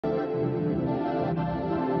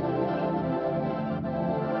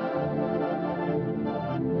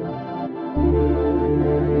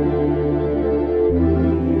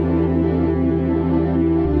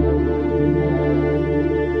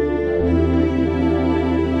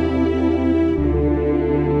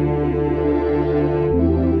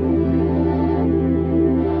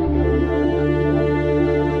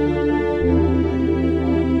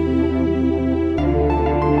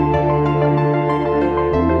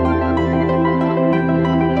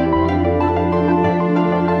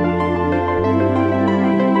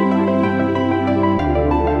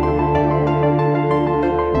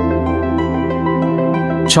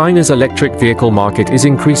China's electric vehicle market is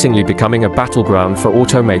increasingly becoming a battleground for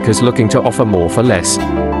automakers looking to offer more for less.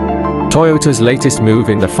 Toyota's latest move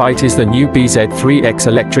in the fight is the new BZ3X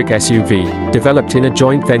electric SUV, developed in a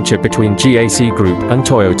joint venture between GAC Group and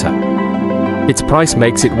Toyota. Its price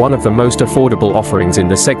makes it one of the most affordable offerings in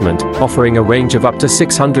the segment, offering a range of up to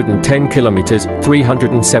 610 kilometers,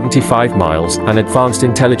 375 miles, and advanced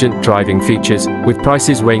intelligent driving features, with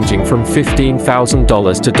prices ranging from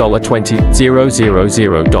 $15,000 to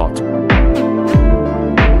 $20,000.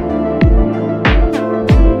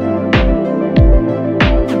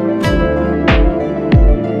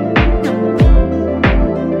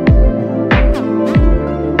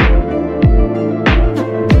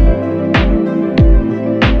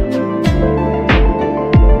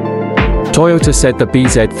 Toyota said the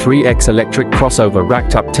BZ3X electric crossover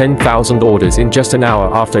racked up 10,000 orders in just an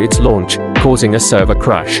hour after its launch, causing a server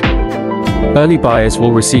crash. Early buyers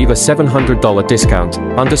will receive a $700 discount,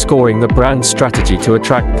 underscoring the brand's strategy to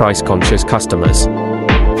attract price-conscious customers.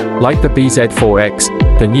 Like the BZ4X,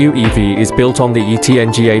 the new EV is built on the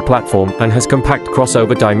ETNGA platform and has compact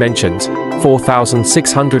crossover dimensions,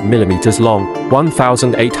 4,600 mm long,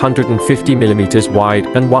 1,850 mm wide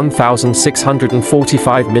and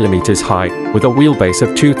 1,645 mm high, with a wheelbase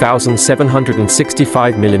of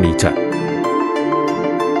 2,765 mm.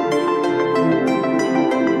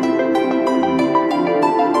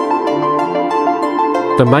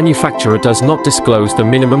 The manufacturer does not disclose the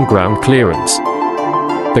minimum ground clearance.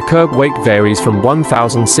 The curb weight varies from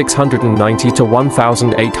 1,690 to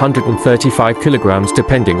 1,835 kilograms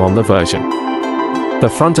depending on the version. The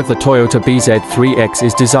front of the Toyota BZ3X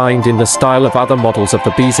is designed in the style of other models of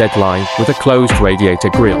the BZ line, with a closed radiator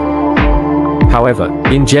grille. However,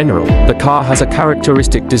 in general, the car has a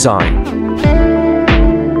characteristic design.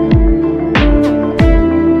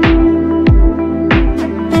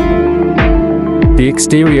 The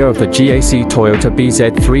exterior of the GAC Toyota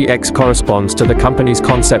BZ3X corresponds to the company's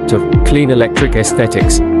concept of clean electric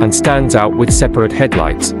aesthetics, and stands out with separate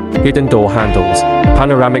headlights, hidden door handles,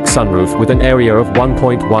 panoramic sunroof with an area of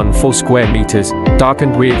 1.14 square meters,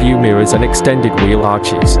 darkened rear-view mirrors and extended wheel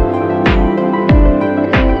arches.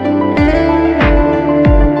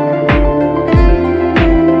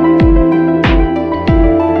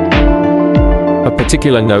 Of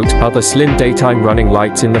particular note are the slim daytime running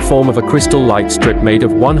lights in the form of a crystal light strip made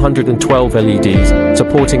of 112 LEDs,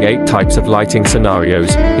 supporting 8 types of lighting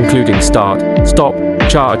scenarios, including start, stop,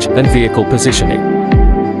 charge, and vehicle positioning.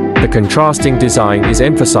 The contrasting design is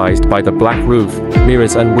emphasized by the black roof,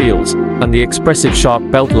 mirrors and wheels, and the expressive sharp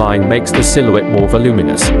belt line makes the silhouette more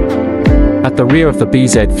voluminous. At the rear of the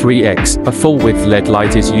BZ3X, a full-width LED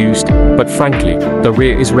light is used, but frankly, the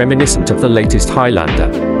rear is reminiscent of the latest Highlander.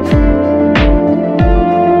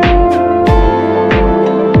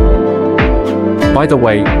 By the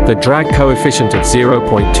way, the drag coefficient of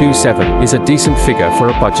 0.27 is a decent figure for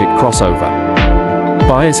a budget crossover.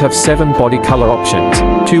 Buyers have 7 body color options,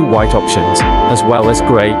 2 white options, as well as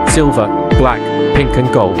grey, silver, black, pink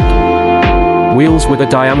and gold. Wheels with a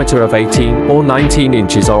diameter of 18 or 19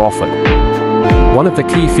 inches are offered. One of the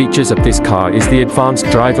key features of this car is the advanced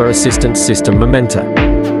driver assistance system Momenta.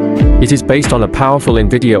 It is based on a powerful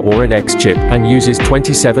NVIDIA Orin X chip and uses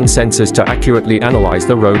 27 sensors to accurately analyze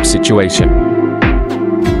the road situation.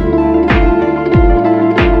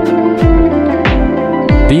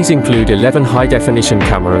 These include 11 high-definition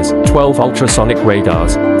cameras, 12 ultrasonic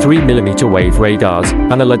radars, 3mm wave radars,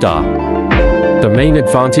 and a LiDAR. The main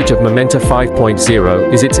advantage of Momenta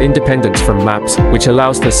 5.0 is its independence from maps, which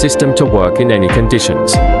allows the system to work in any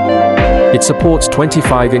conditions. It supports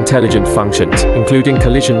 25 intelligent functions, including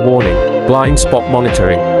collision warning, blind spot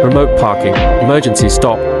monitoring, remote parking, emergency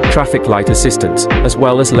stop, traffic light assistance, as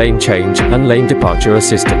well as lane change and lane departure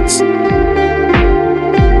assistance.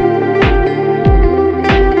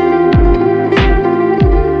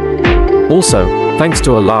 Also, thanks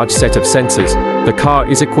to a large set of sensors, the car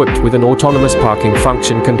is equipped with an autonomous parking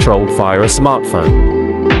function controlled via a smartphone.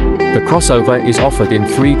 The crossover is offered in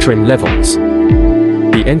 3 trim levels.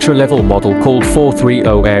 The entry-level model called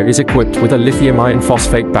 430 Air is equipped with a lithium iron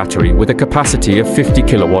phosphate battery with a capacity of 50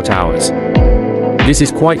 kilowatt-hours. This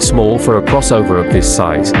is quite small for a crossover of this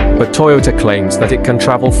size, but Toyota claims that it can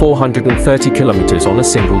travel 430 kilometers on a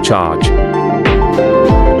single charge.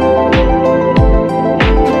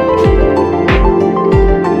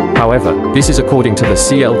 However, this is according to the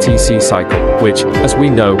CLTC cycle, which, as we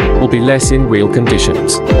know, will be less in real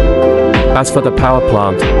conditions. As for the power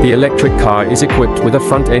plant, the electric car is equipped with a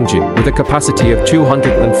front engine with a capacity of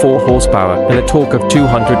 204 horsepower and a torque of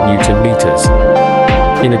 200 Newton meters.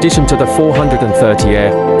 In addition to the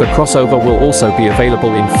 430R, the crossover will also be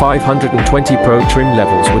available in 520 Pro trim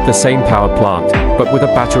levels with the same power plant, but with a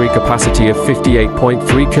battery capacity of 58.3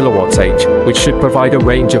 kWh, which should provide a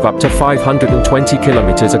range of up to 520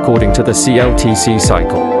 km according to the CLTC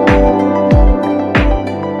cycle.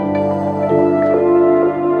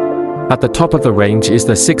 At the top of the range is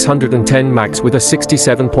the 610 Max with a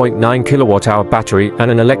 67.9 kWh battery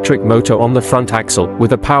and an electric motor on the front axle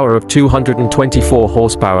with a power of 224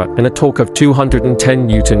 horsepower and a torque of 210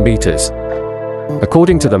 Nm.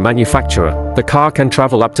 According to the manufacturer, the car can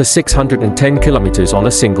travel up to 610 km on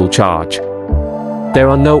a single charge. There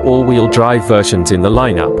are no all-wheel drive versions in the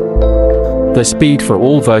lineup. The speed for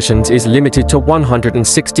all versions is limited to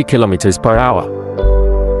 160 km per hour.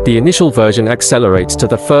 The initial version accelerates to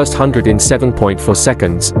the first 100 in 7.4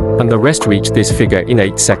 seconds, and the rest reach this figure in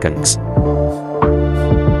 8 seconds.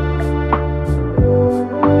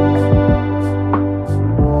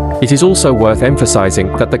 It is also worth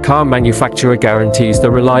emphasizing that the car manufacturer guarantees the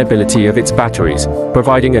reliability of its batteries,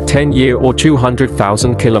 providing a 10-year or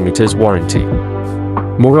 200,000 kilometers warranty.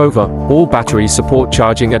 Moreover, all batteries support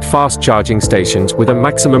charging at fast charging stations with a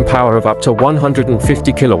maximum power of up to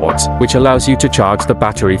 150 kilowatts, which allows you to charge the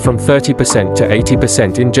battery from 30% to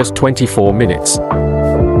 80% in just 24 minutes.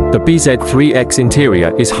 The BZ3X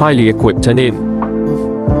interior is highly equipped and in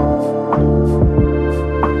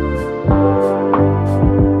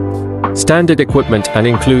standard equipment and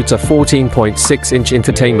includes a 14.6-inch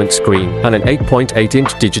infotainment screen and an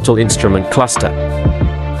 8.8-inch digital instrument cluster.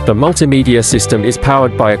 The multimedia system is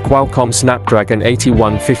powered by a Qualcomm Snapdragon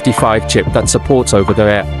 8155 chip that supports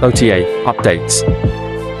over-the-air (OTA) updates.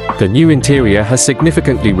 The new interior has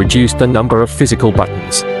significantly reduced the number of physical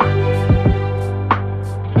buttons.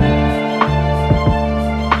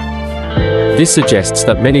 This suggests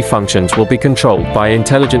that many functions will be controlled by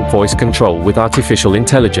intelligent voice control with artificial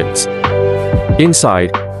intelligence.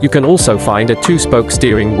 Inside, you can also find a 2-spoke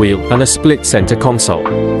steering wheel and a split center console.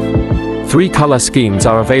 3 color schemes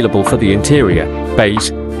are available for the interior: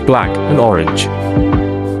 beige, black, and orange.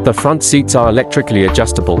 The front seats are electrically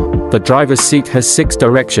adjustable. The driver's seat has 6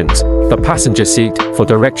 directions, the passenger seat 4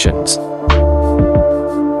 directions.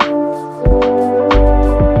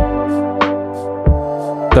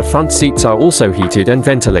 The front seats are also heated and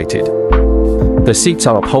ventilated. The seats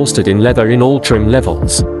are upholstered in leather in all trim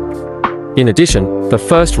levels. In addition, the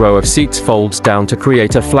first row of seats folds down to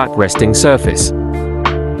create a flat resting surface.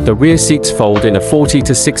 The rear seats fold in a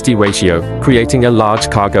 40:60 ratio, creating a large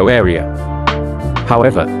cargo area.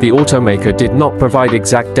 However, the automaker did not provide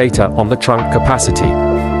exact data on the trunk capacity.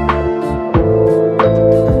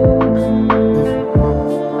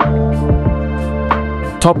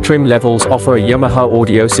 Top trim levels offer a Yamaha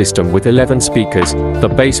audio system with 11 speakers. The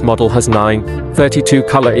base model has 9,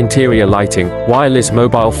 32-color interior lighting, wireless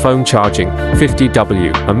mobile phone charging,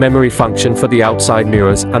 50W, a memory function for the outside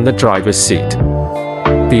mirrors and the driver's seat.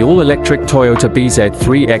 The all-electric Toyota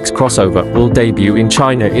BZ3X crossover will debut in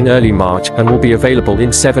China in early March and will be available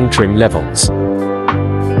in 7 trim levels.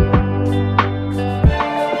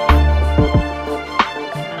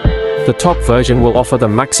 The top version will offer the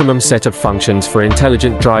maximum set of functions for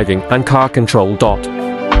intelligent driving and car control.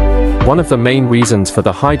 One of the main reasons for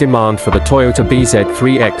the high demand for the Toyota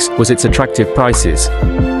BZ3X was its attractive prices.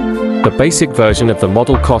 The basic version of the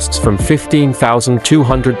model costs from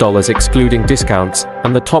 $15,200 excluding discounts,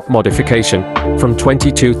 and the top modification from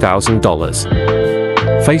 $22,000.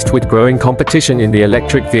 Faced with growing competition in the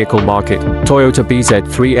electric vehicle market, Toyota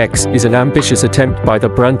BZ3X is an ambitious attempt by the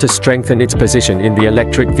brand to strengthen its position in the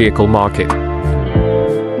electric vehicle market.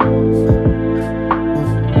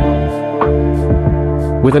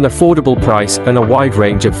 With an affordable price and a wide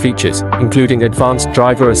range of features, including advanced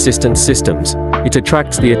driver assistance systems, it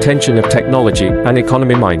attracts the attention of technology and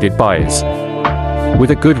economy-minded buyers.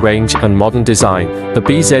 With a good range and modern design, the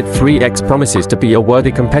BZ3X promises to be a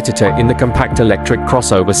worthy competitor in the compact electric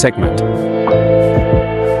crossover segment.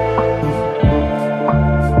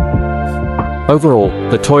 Overall,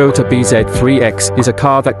 the Toyota BZ3X is a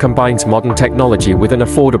car that combines modern technology with an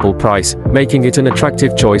affordable price, making it an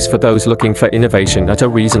attractive choice for those looking for innovation at a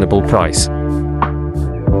reasonable price.